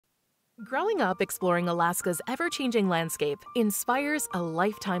Growing up exploring Alaska's ever-changing landscape inspires a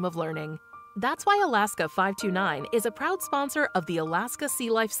lifetime of learning. That's why Alaska 529 is a proud sponsor of the Alaska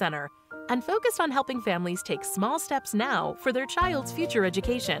Sealife Center and focused on helping families take small steps now for their child's future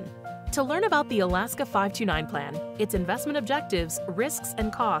education. To learn about the Alaska 529 plan, its investment objectives, risks,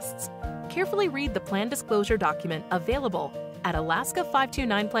 and costs, carefully read the plan disclosure document available at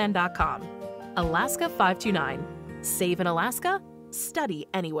alaska529plan.com. Alaska 529. Save in Alaska, study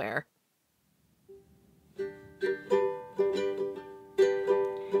anywhere.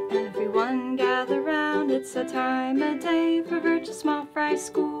 Everyone gather round, it's a time of day for virtual small fry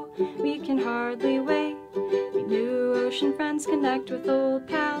school. We can hardly wait. Meet new ocean friends, connect with old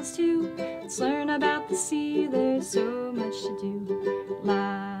pals too. Let's learn about the sea, there's so much to do.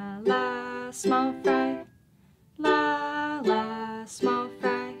 La la small fry, la la small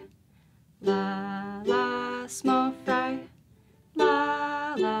fry, la la small fry,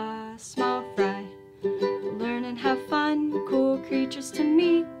 la la small fry. Learn and have fun, cool creatures to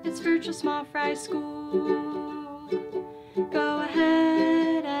meet. It's Virtual Small Fry School. Go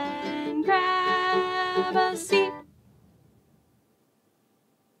ahead and grab a seat.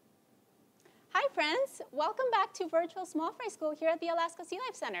 Hi friends, welcome back to Virtual Small Fry School here at the Alaska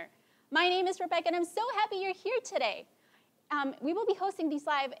Sealife Center. My name is Rebecca and I'm so happy you're here today. We will be hosting these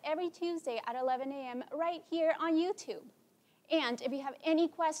live every Tuesday at 11 a.m. right here on YouTube. And if you have any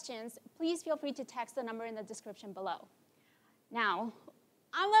questions, please feel free to text the number in the description below. Now,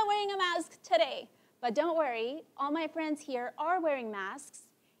 I'm not wearing a mask today, but don't worry, all my friends here are wearing masks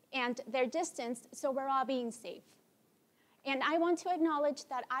and they're distanced, so we're all being safe. And I want to acknowledge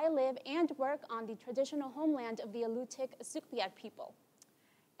that I live and work on the traditional homeland of the Alutiiq people.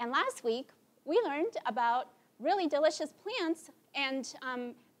 And last week, we learned about really delicious plants and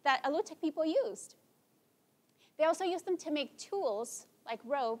that Alutiiq people used. They also used them to make tools like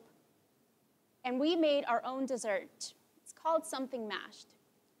rope, and we made our own dessert. It's called something mashed.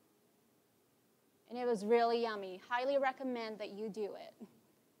 And it was really yummy. Highly recommend that you do it.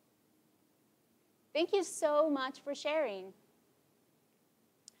 Thank you so much for sharing.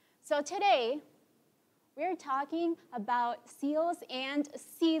 So today, we're talking about seals and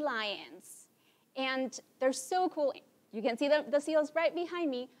sea lions. And they're so cool. You can see the seals right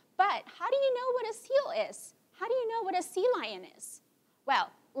behind me. But how do you know what a seal is? How do you know what a sea lion is?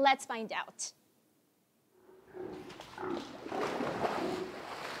 Well, let's find out.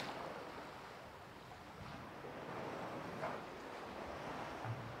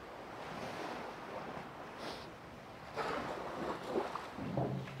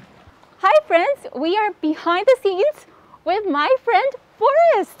 Hi friends, we are behind the scenes with my friend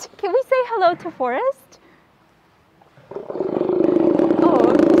Forrest. Can we say hello to Forrest?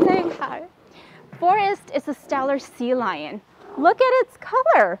 Oh, he's saying hi. Forrest is a stellar sea lion. Look at its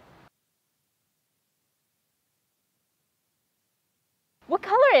color. What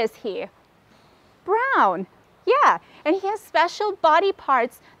color is he? Brown. Yeah, and he has special body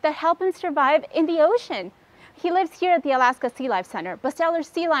parts that help him survive in the ocean. He lives here at the Alaska Sealife Center, but stellar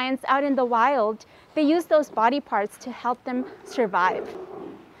sea lions out in the wild, they use those body parts to help them survive.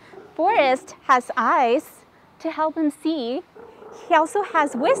 Forrest has eyes to help him see. He also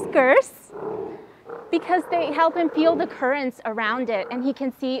has whiskers because they help him feel the currents around it, and he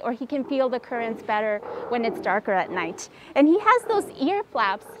can see or he can feel the currents better when it's darker at night. And he has those ear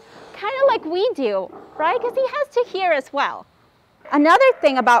flaps, kind of like we do, right? Because he has to hear as well. Another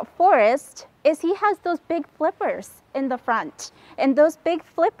thing about Forrest is he has those big flippers in the front. And those big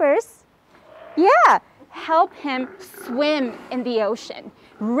flippers, yeah, help him swim in the ocean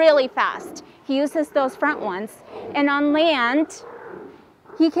really fast. He uses those front ones. And on land,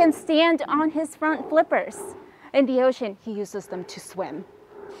 he can stand on his front flippers. In the ocean, he uses them to swim.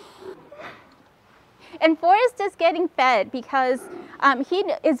 And Forrest is getting fed because he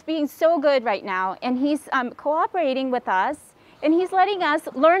is being so good right now, and he's cooperating with us, and he's letting us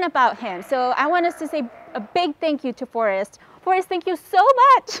learn about him. So I want us to say a big thank you to Forrest. Forrest, thank you so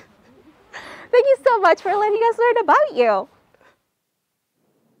much. Thank you so much for letting us learn about you.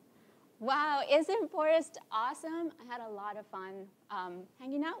 Wow, isn't Forrest awesome? I had a lot of fun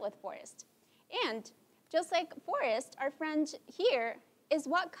hanging out with Forrest. And just like Forrest, our friend here is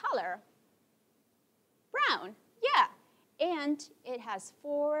what color? Brown, yeah. And it has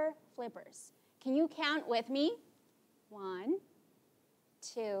 4 flippers. Can you count with me? 1,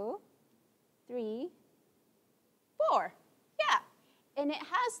 2, 3, 4. Yeah. And it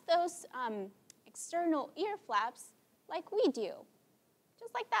has those external ear flaps like we do.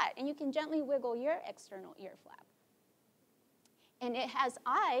 Just like that. And you can gently wiggle your external ear flap. And it has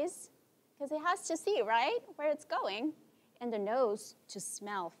eyes, because it has to see, right, where it's going. and a nose to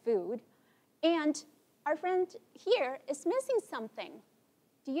smell food. And our friend here is missing something.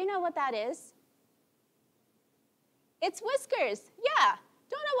 Do you know what that is? It's whiskers. Yeah,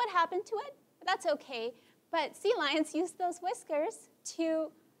 don't know what happened to it, but that's okay. But sea lions use those whiskers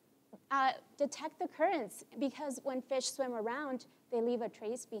to detect the currents, because when fish swim around, they leave a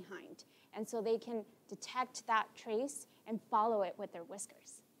trace behind. And so they can detect that trace and follow it with their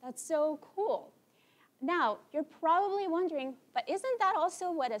whiskers. That's so cool. Now, you're probably wondering, but isn't that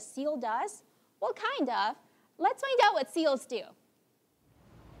also what a seal does? Well, kind of. Let's find out what seals do.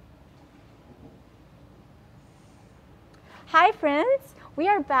 Hi, friends. We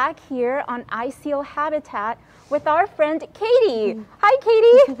are back here on iSeal Habitat with our friend Katie. Hi,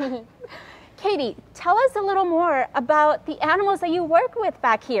 Katie. Katie, tell us a little more about the animals that you work with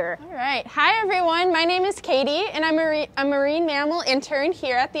back here. All right. Hi, everyone. My name is Katie, and I'm a marine mammal intern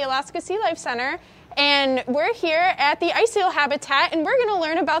here at the Alaska Sealife Center. And we're here at the iSeal Habitat, and we're going to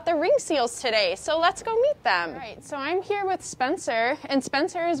learn about the ring seals today. So let's go meet them. All right. So I'm here with Spencer, and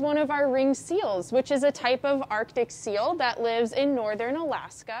Spencer is one of our ring seals, which is a type of Arctic seal that lives in northern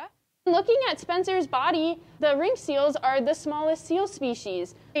Alaska. Looking at Spencer's body, the ring seals are the smallest seal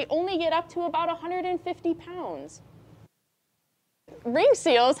species. They only get up to about 150 pounds. Ring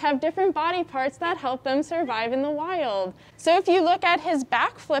seals have different body parts that help them survive in the wild. So if you look at his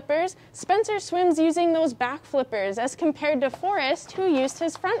back flippers, Spencer swims using those back flippers as compared to Forrest, who used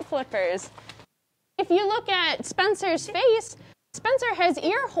his front flippers. If you look at Spencer's face, Spencer has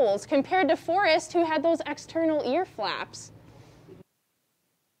ear holes compared to Forrest, who had those external ear flaps.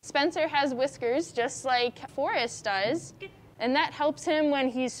 Spencer has whiskers just like Forrest does, and that helps him when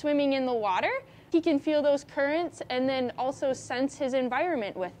he's swimming in the water. He can feel those currents and then also sense his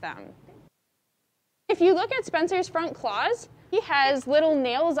environment with them. If you look at Spencer's front claws, he has little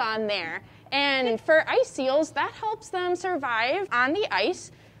nails on there. And for ice seals, that helps them survive on the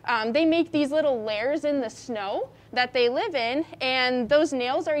ice. They make these little layers in the snow that they live in, and those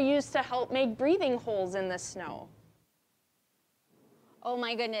nails are used to help make breathing holes in the snow. Oh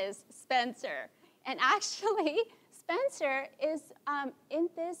my goodness, Spencer. And actually, Spencer is in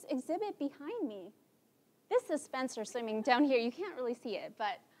this exhibit behind me. This is Spencer swimming down here. You can't really see it,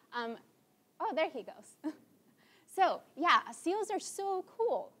 but, oh, there he goes. So, yeah, seals are so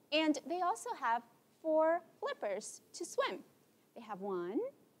cool. And they also have 4 flippers to swim. They have 1,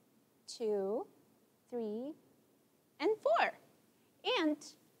 2, 3, and 4. And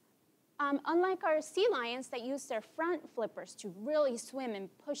unlike our sea lions that use their front flippers to really swim and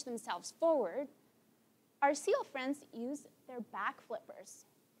push themselves forward, our seal friends use their back flippers,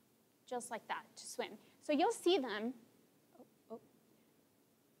 just like that, to swim. So you'll see them,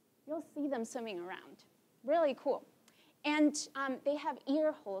 you'll see them swimming around. Really cool. And they have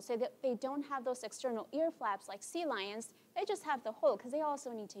ear holes, so that they don't have those external ear flaps like sea lions. They just have the hole, because they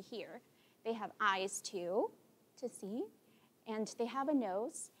also need to hear. They have eyes, too, to see. And they have a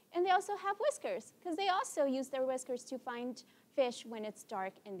nose. And they also have whiskers, because they also use their whiskers to find fish when it's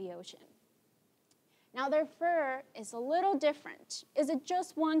dark in the ocean. Now, their fur is a little different. Is it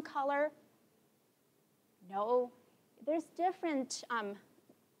just one color? No. There's different,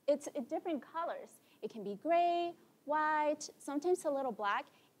 it's different colors. It can be gray, white, sometimes a little black,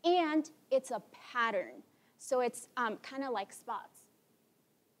 and it's a pattern. So it's kind of like spots.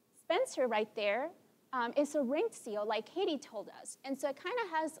 Spencer right there is a ringed seal, like Katie told us. And so it kind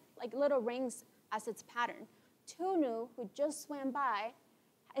of has like little rings as its pattern. Tunu, who just swam by,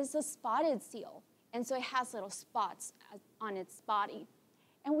 is a spotted seal. And so it has little spots on its body.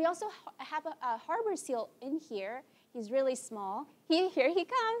 And we also have a harbor seal in here. He's really small. Here he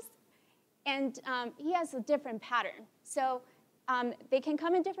comes. And he has a different pattern. So they can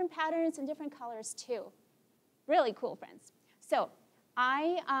come in different patterns and different colors too. Really cool, friends. So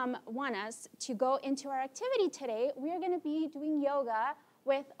I want us to go into our activity today. We are going to be doing yoga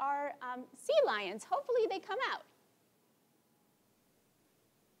with our sea lions. Hopefully they come out.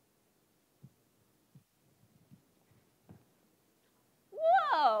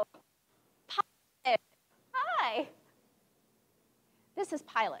 Whoa! Pilot. Hi. This is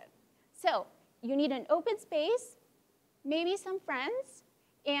Pilot. So you need an open space, maybe some friends,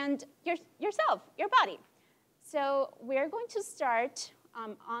 and yourself, your body. So we're going to start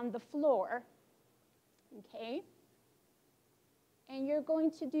on the floor, okay? And you're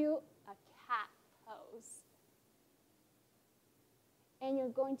going to do a cat pose. And you're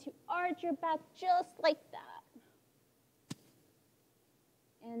going to arch your back just like that.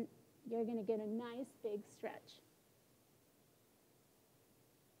 And you're going to get a nice big stretch.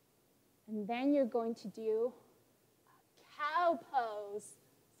 And then you're going to do a cow pose.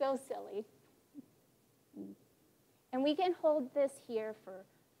 So silly. And we can hold this here for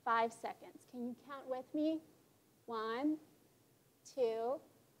 5 seconds. Can you count with me? 1, 2,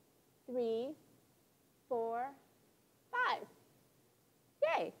 3, 4, 5.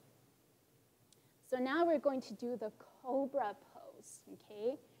 Yay. So now we're going to do the cobra pose,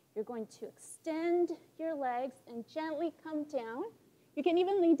 okay? You're going to extend your legs and gently come down. You can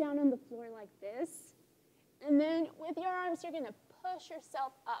even lay down on the floor like this. And then with your arms, you're going to push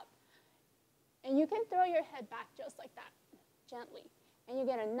yourself up. And you can throw your head back just like that, gently. And you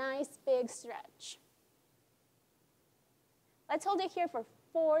get a nice big stretch. Let's hold it here for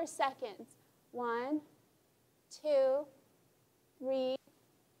 4 seconds. 1, 2, 3,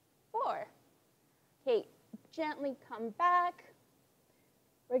 4. Okay, gently come back.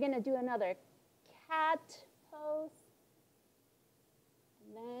 We're going to do another cat pose.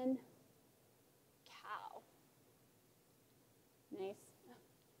 And then cow. Nice.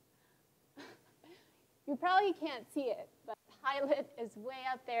 You probably can't see it, but Pilot is way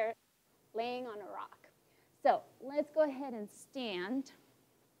up there laying on a rock. So let's go ahead and stand.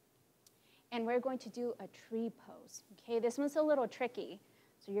 And we're going to do a tree pose. Okay, this one's a little tricky.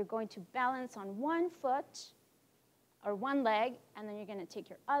 So you're going to balance on one foot or one leg, and then you're going to take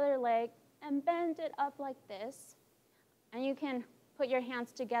your other leg and bend it up like this. And you can put your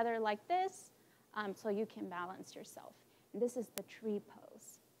hands together like this so you can balance yourself. And this is the tree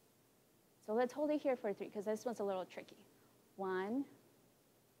pose. So let's hold it here for 3, because this one's a little tricky. 1,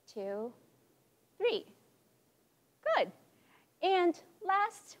 2, 3. Good. And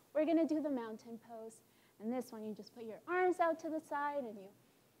last, we're going to do the mountain pose. And this one, you just put your arms out to the side, and you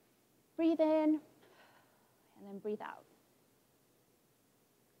breathe in, and then breathe out.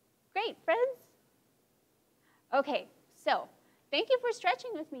 Great, friends? Okay, so thank you for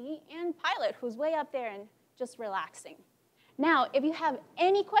stretching with me and Pilot, who's way up there and just relaxing. Now, if you have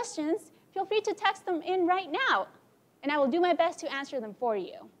any questions, feel free to text them in right now, and I will do my best to answer them for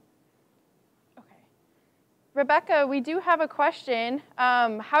you. Okay. Rebecca, we do have a question.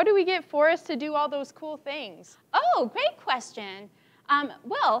 How do we get Forrest to do all those cool things? Oh, great question.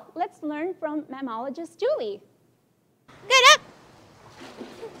 Well, let's learn from mammologist Julie. Good up.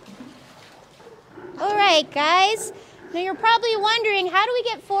 All right, guys. Now you're probably wondering, how do we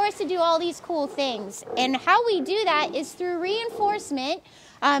get Forrest to do all these cool things? And how we do that is through reinforcement,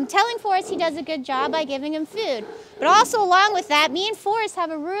 telling Forrest he does a good job by giving him food. But also along with that, me and Forrest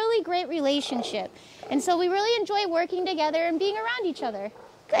have a really great relationship. And so we really enjoy working together and being around each other.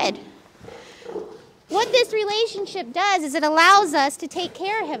 Good. What this relationship does is it allows us to take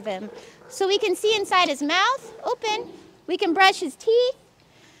care of him. So we can see inside his mouth, open. We can brush his teeth.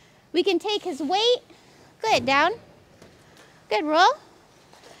 We can take his weight. Good, down. Good, roll.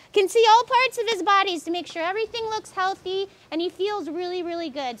 Can see all parts of his bodies to make sure everything looks healthy and he feels really, really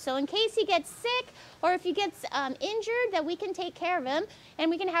good. So in case he gets sick or if he gets injured, that we can take care of him and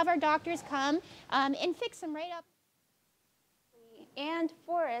we can have our doctors come and fix him right up. And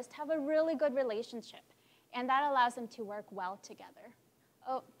Forrest have a really good relationship, and that allows them to work well together.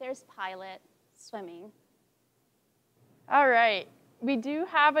 Oh, there's Pilot swimming. All right. We do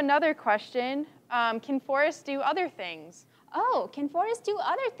have another question. Can Forrest do other things? Oh, can Forrest do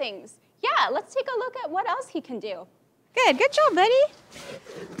other things? Yeah, let's take a look at what else he can do. Good job, buddy.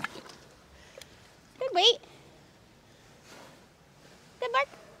 Good weight. Good bark.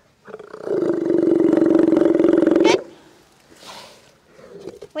 Good.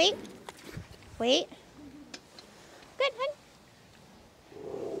 Wait. Good, hun.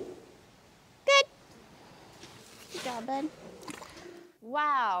 Good. Good job, bud.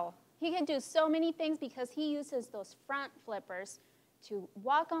 Wow, he can do so many things because he uses those front flippers to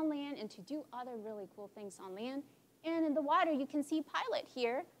walk on land and to do other really cool things on land. And in the water, you can see Pilot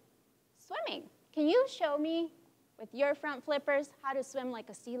here swimming. Can you show me with your front flippers how to swim like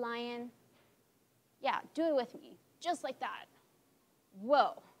a sea lion? Yeah, do it with me, just like that.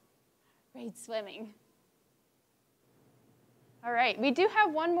 Whoa, great swimming. All right, we do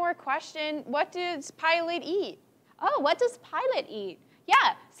have one more question. What does Pilot eat? Oh, what does Pilot eat?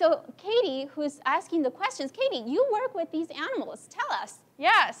 Yeah, so Katie, who's asking the questions, Katie, you work with these animals. Tell us.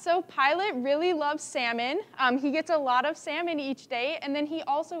 Yeah, so Pilot really loves salmon. He gets a lot of salmon each day, and then he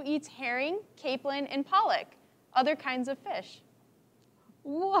also eats herring, capelin, and pollock, other kinds of fish.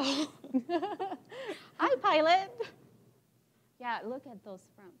 Whoa. Hi, Pilot. Yeah, look at those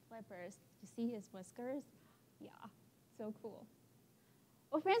front flippers. You see his whiskers? Yeah, so cool.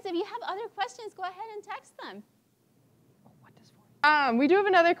 Well, friends, if you have other questions, go ahead and text them. We do have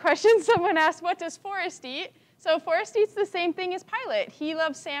another question. Someone asked, what does Forrest eat? So Forrest eats the same thing as Pilot. He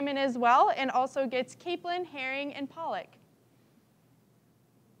loves salmon as well and also gets capelin, herring, and pollock.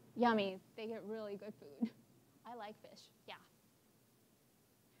 Yummy. They get really good food. I like fish, yeah.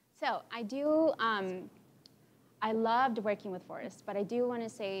 So I loved working with Forrest, but I do want to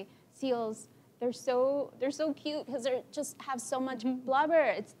say seals, they're so cute because they just have so much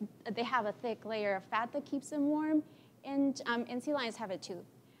blubber. They have a thick layer of fat that keeps them warm, and sea lions have it too,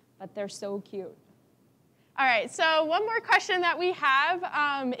 but they're so cute. All right, so one more question that we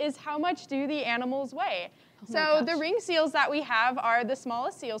have is how much do the animals weigh? So the ring seals that we have are the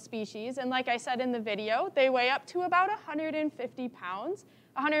smallest seal species, and like I said in the video, they weigh up to about 150 pounds,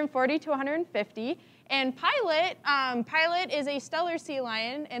 140 to 150. And Pilot is a Steller sea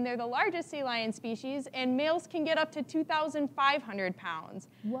lion, and they're the largest sea lion species, and males can get up to 2,500 pounds.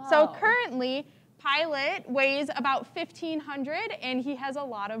 Whoa. So currently, Pilot weighs about 1,500, and he has a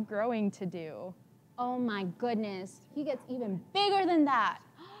lot of growing to do. Oh my goodness, he gets even bigger than that.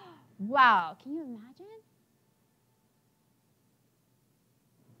 Wow, can you imagine?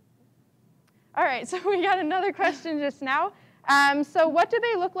 All right, so we got another question just now. So what do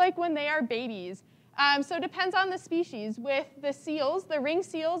they look like when they are babies? So it depends on the species. With the seals, the ring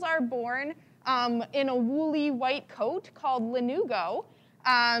seals are born in a woolly white coat called lanugo.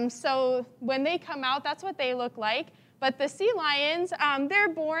 So when they come out, that's what they look like. But the sea lions, they're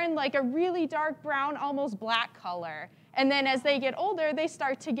born like a really dark brown, almost black color. And then as they get older, they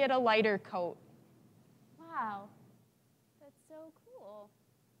start to get a lighter coat. Wow, that's so cool.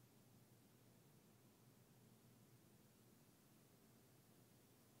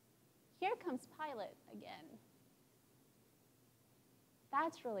 Here comes Pilot again.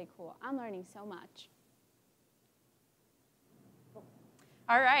 That's really cool. I'm learning so much.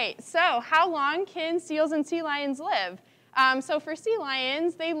 All right, so how long can seals and sea lions live? So for sea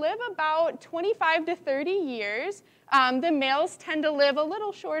lions, they live about 25 to 30 years. The males tend to live a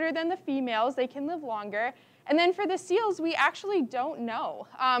little shorter than the females. They can live longer. And then for the seals, we actually don't know.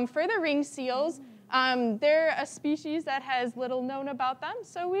 For the ring seals, they're a species that has little known about them,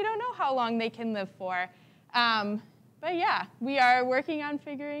 so we don't know how long they can live for. But yeah, we are working on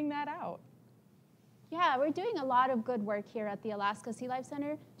figuring that out. Yeah, we're doing a lot of good work here at the Alaska Sea Life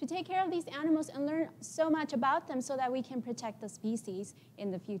Center to take care of these animals and learn so much about them so that we can protect the species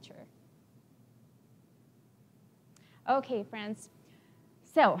in the future. Okay, friends.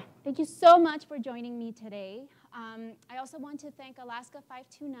 So thank you so much for joining me today. I also want to thank Alaska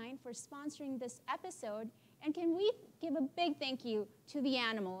 529 for sponsoring this episode. And can we give a big thank you to the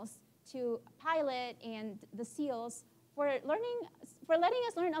animals, to Pilot and the seals for letting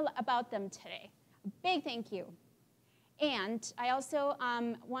us learn about them today. A big thank you. And I also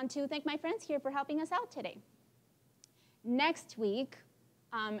want to thank my friends here for helping us out today. Next week,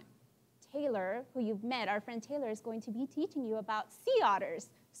 Taylor, who you've met, our friend Taylor, is going to be teaching you about sea otters.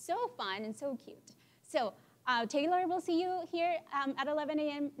 So fun and so cute. So Taylor, we'll see you here at 11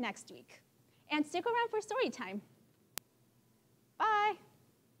 a.m. next week. And stick around for story time. Bye.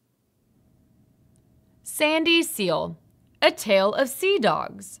 Sandy Seal, A Tale of Sea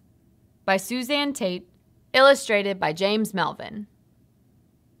Dogs by Suzanne Tate, illustrated by James Melvin.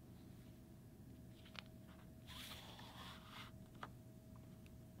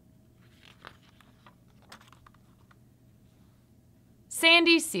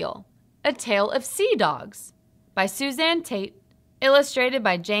 Sandy Seal, A Tale of Sea Dogs by Suzanne Tate, illustrated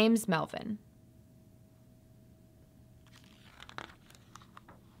by James Melvin.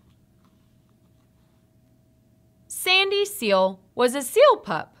 Sandy Seal was a seal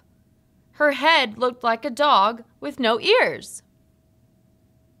pup. Her head looked like a dog with no ears.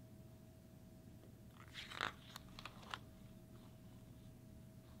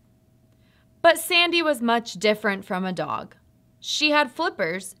 But Sandy was much different from a dog. She had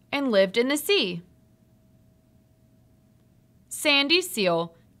flippers and lived in the sea. Sandy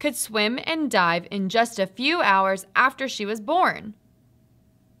Seal could swim and dive in just a few hours after she was born.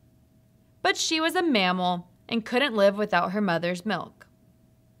 But she was a mammal and couldn't live without her mother's milk.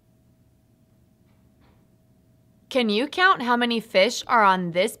 Can you count how many fish are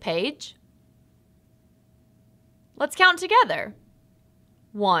on this page? Let's count together.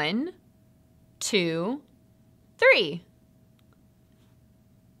 1, 2, 3.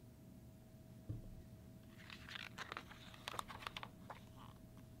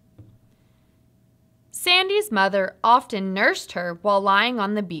 Sandy's mother often nursed her while lying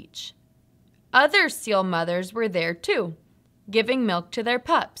on the beach. Other seal mothers were there too, giving milk to their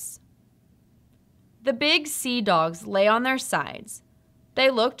pups. The big sea dogs lay on their sides. They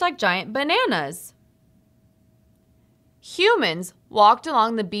looked like giant bananas. Humans walked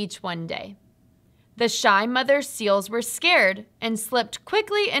along the beach one day. The shy mother seals were scared and slipped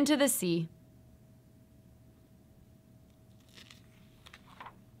quickly into the sea.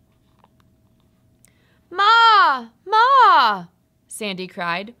 "Ma! Ma!" Sandy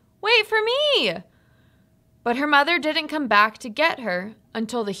cried. "Wait for me!" But her mother didn't come back to get her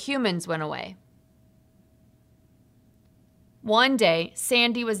until the humans went away. One day,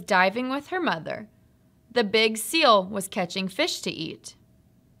 Sandy was diving with her mother. The big seal was catching fish to eat.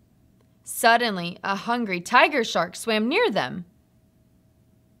 Suddenly, a hungry tiger shark swam near them.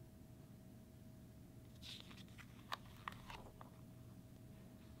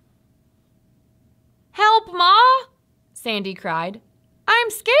 "Help, Ma!" Sandy cried. "I'm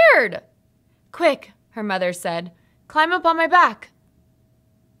scared." "Quick," her mother said. "Climb up on my back."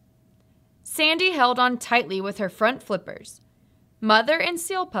 Sandy held on tightly with her front flippers. Mother and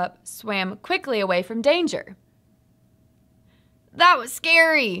Seal Pup swam quickly away from danger. "That was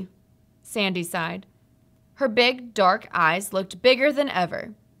scary," Sandy sighed. Her big, dark eyes looked bigger than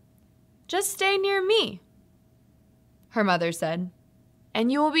ever. "Just stay near me," her mother said,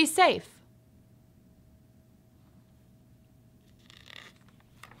 "and you will be safe."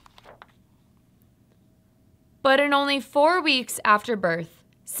 But in only 4 weeks after birth,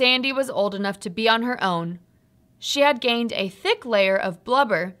 Sandy was old enough to be on her own. She had gained a thick layer of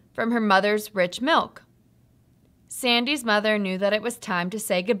blubber from her mother's rich milk. Sandy's mother knew that it was time to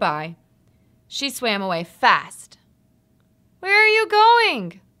say goodbye. She swam away fast. "Where are you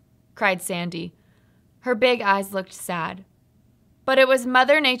going?" cried Sandy. Her big eyes looked sad. But it was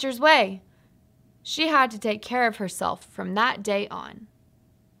Mother Nature's way. She had to take care of herself from that day on.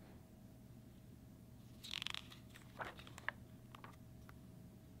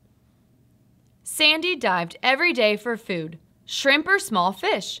 Sandy dived every day for food, shrimp or small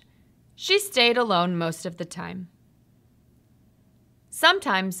fish. She stayed alone most of the time.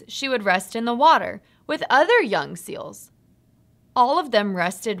 Sometimes she would rest in the water with other young seals. All of them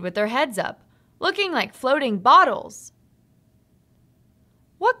rested with their heads up, looking like floating bottles.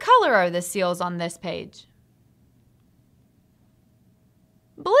 What color are the seals on this page?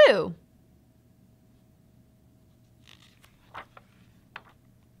 Blue.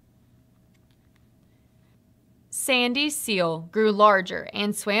 Sandy's seal grew larger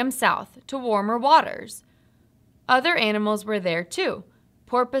and swam south to warmer waters. Other animals were there too,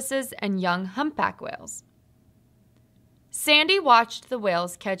 porpoises and young humpback whales. Sandy watched the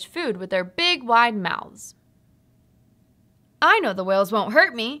whales catch food with their big, wide mouths. "I know the whales won't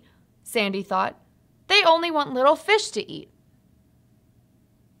hurt me," Sandy thought. "They only want little fish to eat."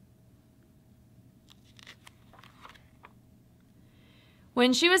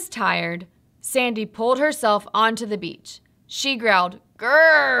 When she was tired, Sandy pulled herself onto the beach. She growled,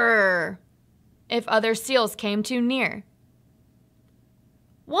 "Grrr!" if other seals came too near.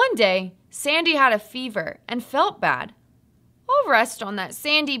 One day, Sandy had a fever and felt bad. "I'll rest on that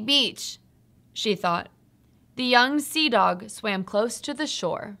sandy beach," she thought. The young sea dog swam close to the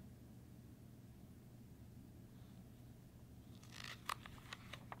shore.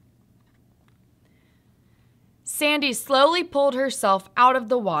 Sandy slowly pulled herself out of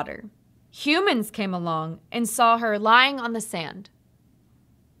the water. Humans came along and saw her lying on the sand.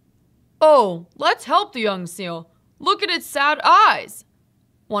 "Oh, let's help the young seal. Look at its sad eyes,"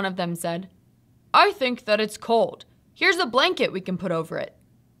 one of them said. "I think that it's cold. Here's a blanket we can put over it."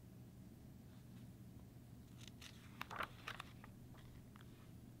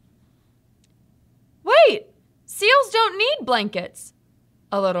 "Wait, seals don't need blankets,"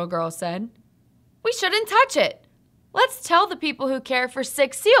 a little girl said. "We shouldn't touch it. Let's tell the people who care for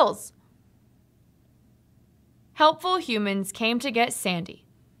sick seals." Helpful humans came to get Sandy.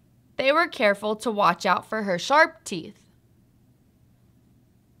 They were careful to watch out for her sharp teeth.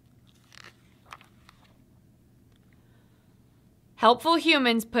 Helpful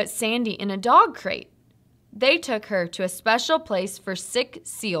humans put Sandy in a dog crate. They took her to a special place for sick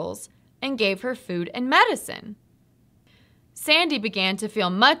seals and gave her food and medicine. Sandy began to feel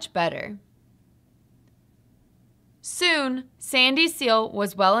much better. Soon, Sandy's seal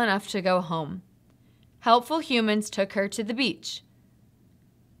was well enough to go home. Helpful humans took her to the beach.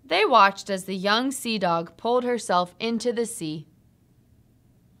 They watched as the young sea dog pulled herself into the sea.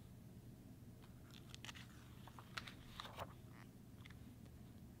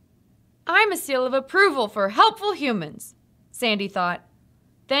 "I'm a seal of approval for helpful humans," Sandy thought.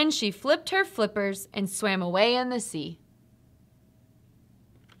 Then she flipped her flippers and swam away in the sea.